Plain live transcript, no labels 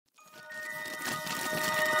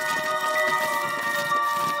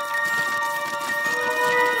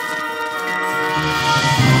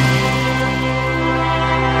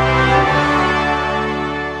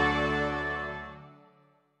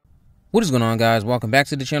What is going on, guys? Welcome back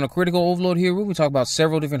to the channel. Critical Overlord here. We'll be talking about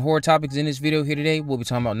several different horror topics in this video here today. We'll be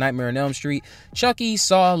talking about Nightmare on Elm Street, Chucky,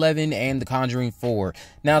 Saw 11, and The Conjuring 4.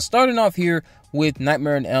 Now, starting off here with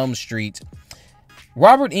Nightmare on Elm Street,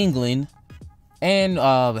 Robert Englund and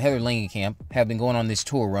Heather Langenkamp have been going on this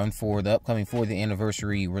tour run for the upcoming 4th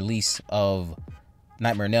anniversary release of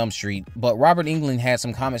Nightmare on Elm Street, but Robert Englund had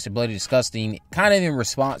some comments to Bloody Disgusting, kind of in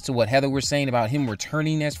response to what Heather was saying about him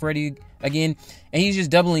returning as Freddy again, and he's just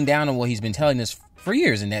doubling down on what he's been telling us for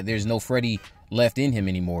years, and that there's no Freddy left in him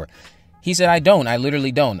anymore. He said, I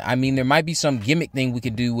literally don't. I mean, there might be some gimmick thing we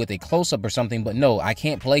could do with a close-up or something, but no, I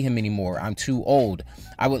can't play him anymore. I'm too old.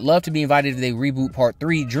 I would love to be invited if they reboot Part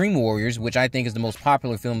 3, Dream Warriors, which I think is the most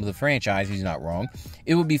popular film of the franchise. He's not wrong.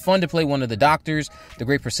 It would be fun to play one of the doctors. The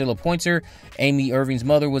great Priscilla Pointer, Amy Irving's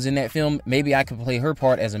mother, was in that film. Maybe I could play her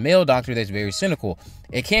part as a male doctor that's very cynical.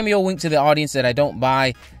 A cameo wink to the audience that I don't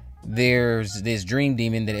buy. There's this dream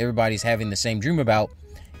demon that everybody's having the same dream about.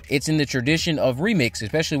 It's in the tradition of remix,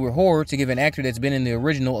 especially with horror, to give an actor that's been in the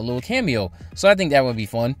original a little cameo. So I think that would be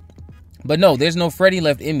fun. But no, there's no Freddy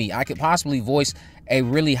left in me. I could possibly voice a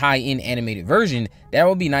really high-end animated version. That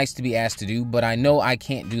would be nice to be asked to do, but I know I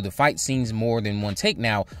can't do the fight scenes more than one take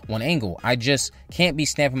now, one angle. I just can't be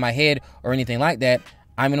snapping my head or anything like that.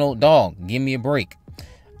 I'm an old dog. Give me a break.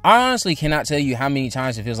 I honestly cannot tell you how many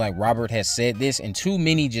times it feels like Robert has said this, and too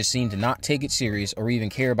many just seem to not take it serious or even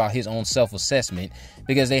care about his own self-assessment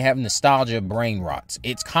because they have nostalgia brain rots.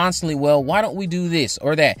 It's constantly, well, why don't we do this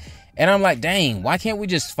or that? And I'm like, dang, why can't we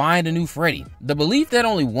just find a new Freddy? The belief that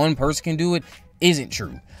only one person can do it isn't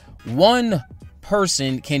true. One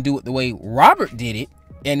person can do it the way Robert did it,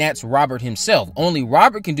 and that's Robert himself. Only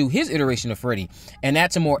Robert can do his iteration of Freddy, and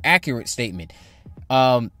that's a more accurate statement.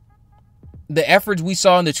 The efforts we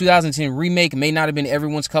saw in the 2010 remake may not have been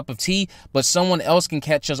everyone's cup of tea, but someone else can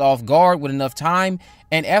catch us off guard with enough time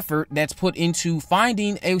and effort that's put into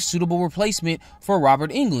finding a suitable replacement for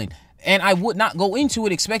Robert Englund. And I would not go into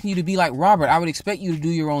it expecting you to be like Robert. I would expect you to do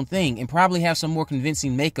your own thing and probably have some more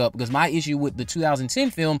convincing makeup, because my issue with the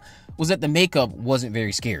 2010 film was that the makeup wasn't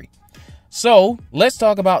very scary. So let's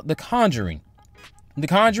talk about The Conjuring. The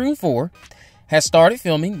Conjuring 4 has started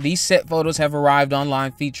filming. These set photos have arrived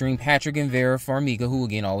online featuring Patrick and Vera Farmiga, who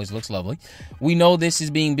again always looks lovely. We know this is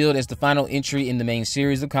being billed as the final entry in the main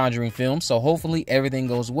series of Conjuring films, so hopefully everything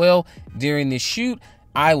goes well during this shoot.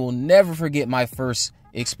 I will never forget my first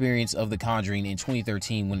experience of The Conjuring in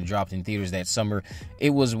 2013 when it dropped in theaters that summer. It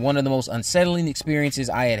was one of the most unsettling experiences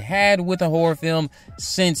I had had with a horror film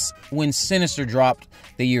since when Sinister dropped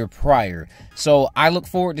the year prior. So I look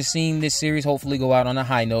forward to seeing this series hopefully go out on a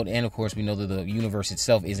high note, and of course we know that the universe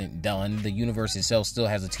itself isn't done. The universe itself still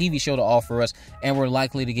has a TV show to offer us, and we're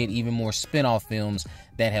likely to get even more spin-off films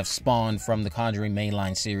that have spawned from the Conjuring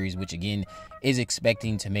mainline series, which again is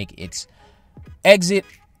expecting to make its exit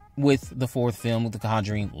with the 4th film with The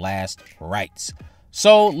Conjuring Last Rites.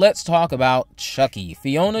 So let's talk about Chucky.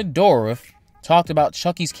 Fiona Dourif talked about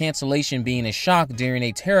Chucky's cancellation being a shock during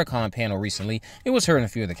a Terracon panel recently. It was her and a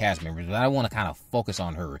few of the cast members, but I want to kind of focus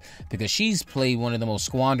on her because she's played one of the most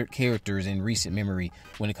squandered characters in recent memory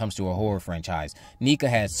when it comes to a horror franchise. Nika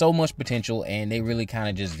had so much potential, and they really kind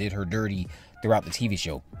of just did her dirty throughout the TV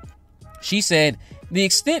show. She said, the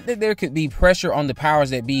extent that there could be pressure on the powers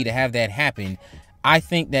that be to have that happen, I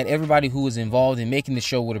think that everybody who was involved in making the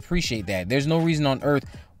show would appreciate that. There's no reason on earth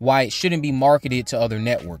why it shouldn't be marketed to other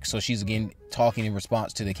networks. So she's again talking in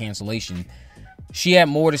response to the cancellation. She had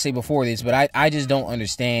more to say before this, but I just don't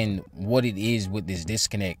understand what it is with this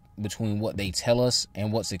disconnect between what they tell us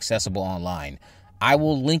and what's accessible online. I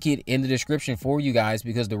will link it in the description for you guys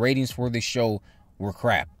because the ratings for this show were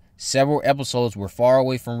crap. Several episodes were far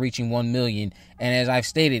away from reaching 1 million, and as I've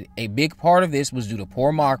stated, a big part of this was due to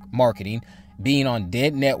poor marketing, being on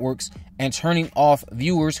dead networks, and turning off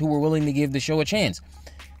viewers who were willing to give the show a chance.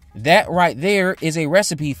 That right there is a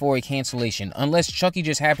recipe for a cancellation, unless Chucky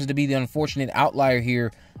just happens to be the unfortunate outlier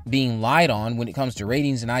here being lied on when it comes to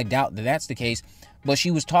ratings, and I doubt that that's the case. But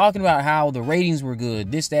she was talking about how the ratings were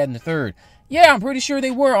good, this, that, and the third. Yeah, I'm pretty sure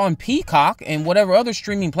they were on Peacock and whatever other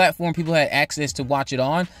streaming platform people had access to watch it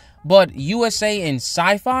on. But USA and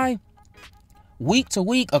Sci-Fi, week to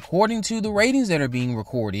week, according to the ratings that are being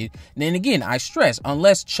recorded. And then again, I stress,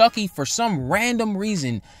 unless Chucky for some random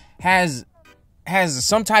reason has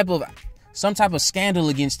some type of scandal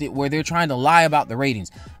against it where they're trying to lie about the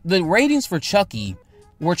ratings. The ratings for Chucky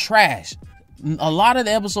were trash. A lot of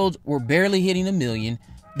the episodes were barely hitting 1 million.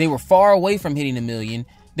 They were far away from hitting 1 million.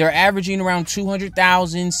 They're averaging around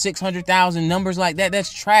 200,000, 600,000, numbers like that.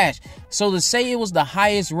 That's trash. So to say it was the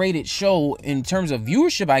highest rated show in terms of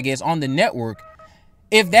viewership, I guess, on the network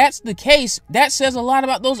If that's the case, that says a lot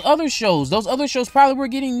about those other shows. Those other shows probably were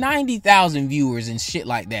getting 90,000 viewers and shit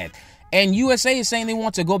like that. And USA is saying they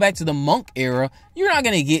want to go back to the Monk era. You're not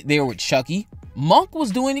going to get there with Chucky. Monk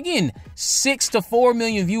was doing, again, 6 to 4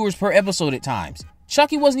 million viewers per episode at times.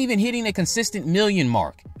 Chucky wasn't even hitting a consistent million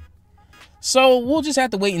mark. So we'll just have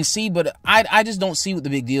to wait and see, but I just don't see what the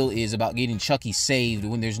big deal is about getting Chucky saved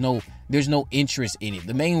when there's no interest in it.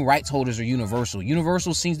 The main rights holders are Universal.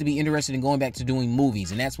 Universal seems to be interested in going back to doing movies,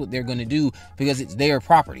 and that's what they're going to do because it's their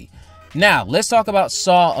property. Now, let's talk about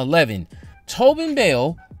Saw 11. Tobin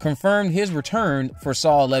Bell confirmed his return for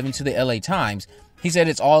Saw 11 to the LA Times. He said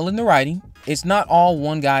it's all in the writing. It's not all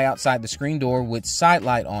one guy outside the screen door with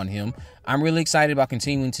sidelight on him. I'm really excited about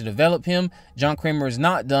continuing to develop him. John Kramer is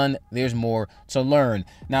not done. There's more to learn.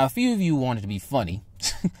 Now, a few of you wanted to be funny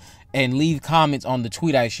and leave comments on the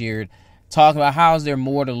tweet I shared talking about how is there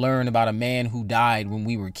more to learn about a man who died when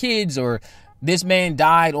we were kids, or this man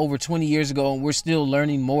died over 20 years ago and we're still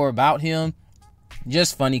learning more about him.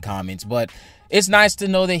 Just funny comments, but it's nice to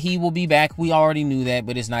know that he will be back. We already knew that,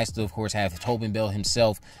 but it's nice to, of course, have Tobin Bell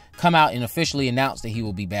himself come out and officially announce that he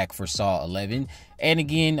will be back for Saw 11. And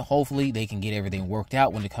again, hopefully they can get everything worked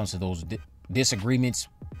out when it comes to those disagreements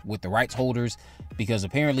with the rights holders, because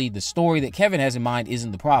apparently the story that Kevin has in mind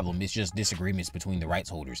isn't the problem. It's just disagreements between the rights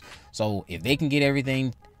holders. So if they can get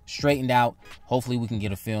everything straightened out, hopefully we can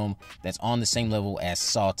get a film that's on the same level as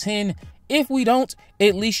Saw 10. If we don't,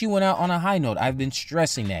 at least you went out on a high note. I've been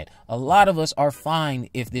stressing that. A lot of us are fine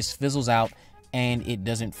if this fizzles out and it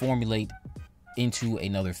doesn't formulate into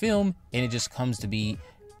another film, and it just comes to be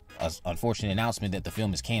an unfortunate announcement that the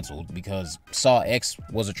film is canceled, because Saw X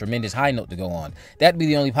was a tremendous high note to go on. That'd be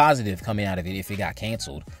the only positive coming out of it if it got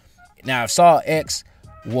canceled. Now, if Saw X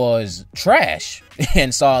was trash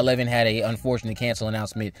and Saw 11 had a unfortunate cancel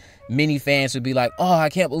announcement, many fans would be like, oh, I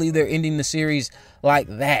can't believe they're ending the series like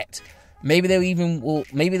that. Maybe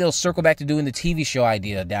they'll circle back to doing the TV show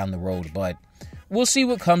idea down the road, but we'll see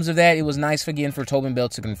what comes of that. It was nice again for Tobin Bell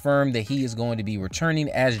to confirm that he is going to be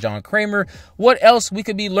returning as John Kramer. What else we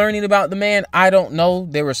could be learning about the man? I don't know.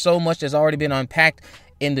 There was so much that's already been unpacked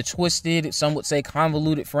in the twisted, some would say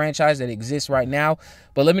convoluted franchise that exists right now.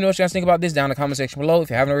 But let me know what you guys think about this down in the comment section below.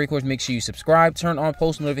 If you haven't already, of course, make sure you subscribe, turn on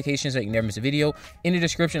post notifications so you can never miss a video. In the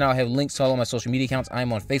description, I'll have links to all of my social media accounts.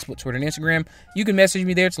 I'm on Facebook, Twitter, and Instagram. You can message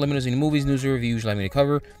me there to let me know any movies, news, or reviews you'd like me to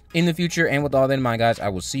cover in the future. And with all that in mind, guys, I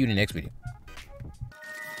will see you in the next video.